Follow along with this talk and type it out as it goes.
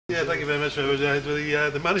Yeah, thank you very much.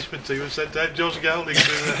 The management team have sent out Josh Gowling to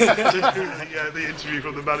do the interview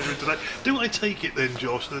from the management today. Do I take it then,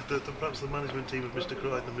 Josh, that perhaps the management team of Mr.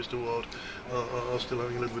 Crichton and Mr. Ward are still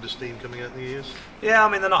having a little bit of steam coming out in the ears? Yeah,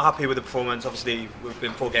 I mean, they're not happy with the performance. Obviously, we've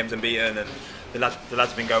been 4 games unbeaten and the lads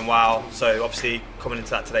have been going well. So obviously, coming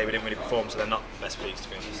into that today, we didn't really perform, so they're not best pleased, to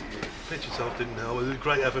be honest. Pitch itself didn't help. It was a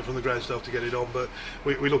great effort from the ground staff to get it on, but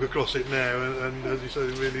we look across it now, and as you say,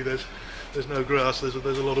 really there's no grass. There's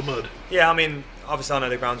a lot of mud. Yeah, I mean, obviously I know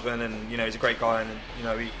the groundsman, and he's a great guy, and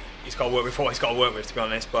he's got to work with what he's got to work with, to be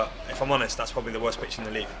honest. But if I'm honest, that's probably the worst pitch in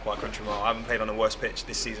the league by a country mile. I haven't played on a worse pitch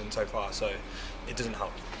this season so far, so it doesn't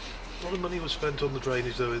help. A lot of money was spent on the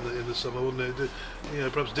drainage though in the summer, wasn't it?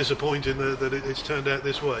 Perhaps disappointing that it's turned out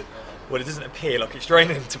this way. Well, it doesn't appear like it's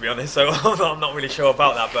draining, to be honest, so I'm not really sure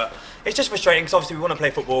about that, but it's just frustrating because obviously we want to play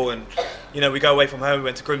football, and we go away from home, we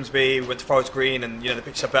went to Grimsby, we went to Forest Green, and the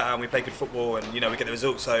pitches are better and we play good football, and we get the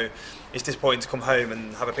results. So it's disappointing to come home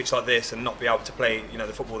and have a pitch like this and not be able to play the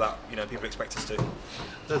football that people expect us to.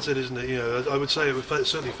 That's it, isn't it? I would say it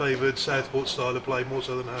certainly favoured Southport style of play more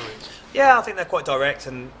so than Harriers. Yeah, I think they're quite direct,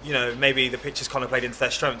 and maybe the pitch has kind of played into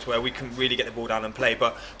their strengths where we can really get the ball down and play.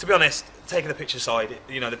 But to be honest, taking the pitch aside,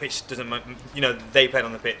 the pitch doesn't. They played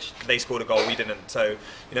on the pitch, they scored a goal, we didn't. So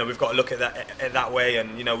we've got to look at that way,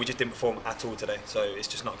 and we just didn't perform at all today. So it's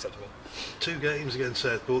just not acceptable. 2 games against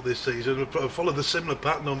Southport this season followed the similar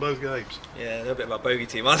pattern on both games. Yeah, they're a bit of a bogey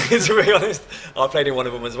team, aren't they, to be honest. I played in one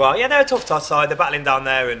of them as well. Yeah, they're a tough side. They're battling down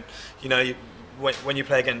there, and when you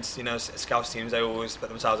play against Scouts teams, they always put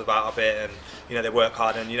themselves about a bit, and they work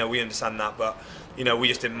hard, and we understand that, but we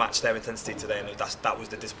just didn't match their intensity today, and that was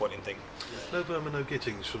the disappointing thing. No Verma, no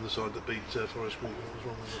Gittings from the side that beat Forest Green. What was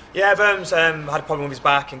wrong with it? Yeah, Verm's had a problem with his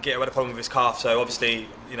back, and Gitter had a problem with his calf, so obviously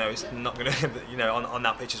it's not going to on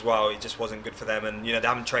that pitch as well. It just wasn't good for them, and they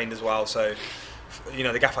haven't trained as well, so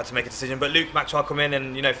the gaff had to make a decision. But Luke Maxwell come in,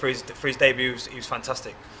 and for his debut, he was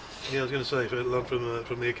fantastic. Yeah, I was going to say, for a lad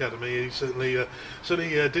from the academy, he certainly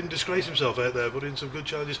didn't disgrace himself out there, put in some good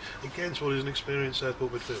challenges against what is an experienced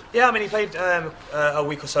Southport midfield. Yeah, I mean, he played a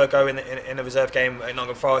week or so ago in a reserve game at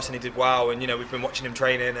Nottingham Forest, and he did well. And we've been watching him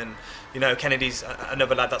training, and Kennedy's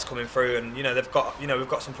another lad that's coming through, and they've got we've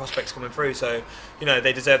got some prospects coming through, so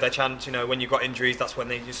they deserve their chance. When you've got injuries, that's when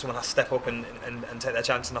someone has to step up and take their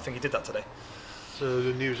chance, and I think he did that today. So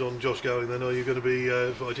the news on Josh Gowling then, are you going to be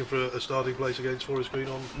fighting for a starting place against Forest Green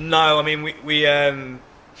on? No, I mean we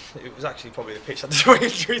it was actually probably the pitch that did my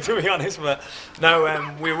injury, to be honest, but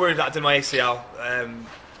no, we were worried that I did my ACL,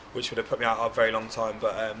 which would have put me out a very long time,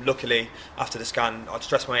 but luckily after the scan I'd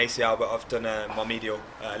stressed my ACL, but I've done my medial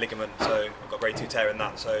ligament, so I've got grade 2 tear in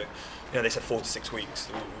that, so they said 4 to 6 weeks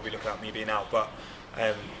we'll be looking at me being out, but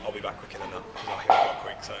I'll be back quicker than that. I'm not here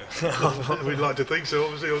quick, so. We'd like to think so,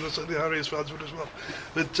 obviously. Certainly Harriers fans would as well.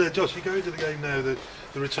 But Josh, you go into the game now, the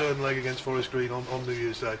return leg against Forest Green on New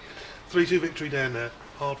Year's Day. 3-2 victory down there,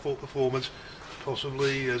 hard-fought performance.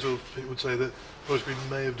 Possibly, as people would say, that Forest Green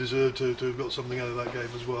may have deserved to have got something out of that game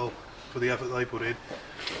as well for the effort they put in.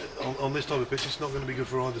 On this type of pitch, it's not going to be good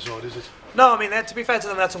for either side, is it? No, I mean, to be fair to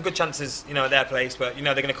them, they had some good chances, at their place, but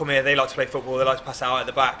they're going to come here. They like to play football. They like to pass out at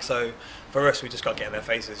the back. So for us, we just got to get in their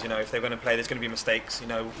faces. If they're going to play, there's going to be mistakes.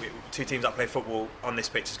 2 teams that play football on this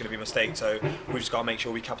pitch is going to be mistakes. So we've just got to make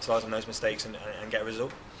sure we capitalise on those mistakes and get a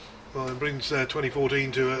result. Well, it brings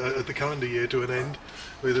 2014 to the calendar year to an end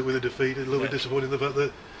with a defeat. A little bit disappointing the fact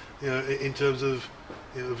that in terms of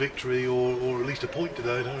victory or at least a point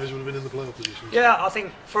today, Harriers would have been in the playoff position. Yeah, I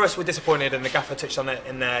think for us we're disappointed, and the gaffer touched on it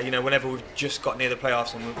in there. Whenever we've just got near the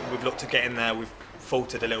playoffs and we've looked to get in there, we've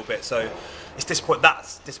faltered a little bit. So it's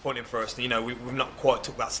That's disappointing for us. We've not quite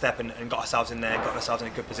took that step and got ourselves in there, got ourselves in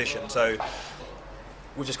a good position. So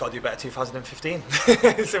we've just got to do better 2015.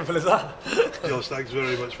 Simple as that. Josh, thanks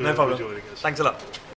very much for no problem. joining us. Thanks a lot.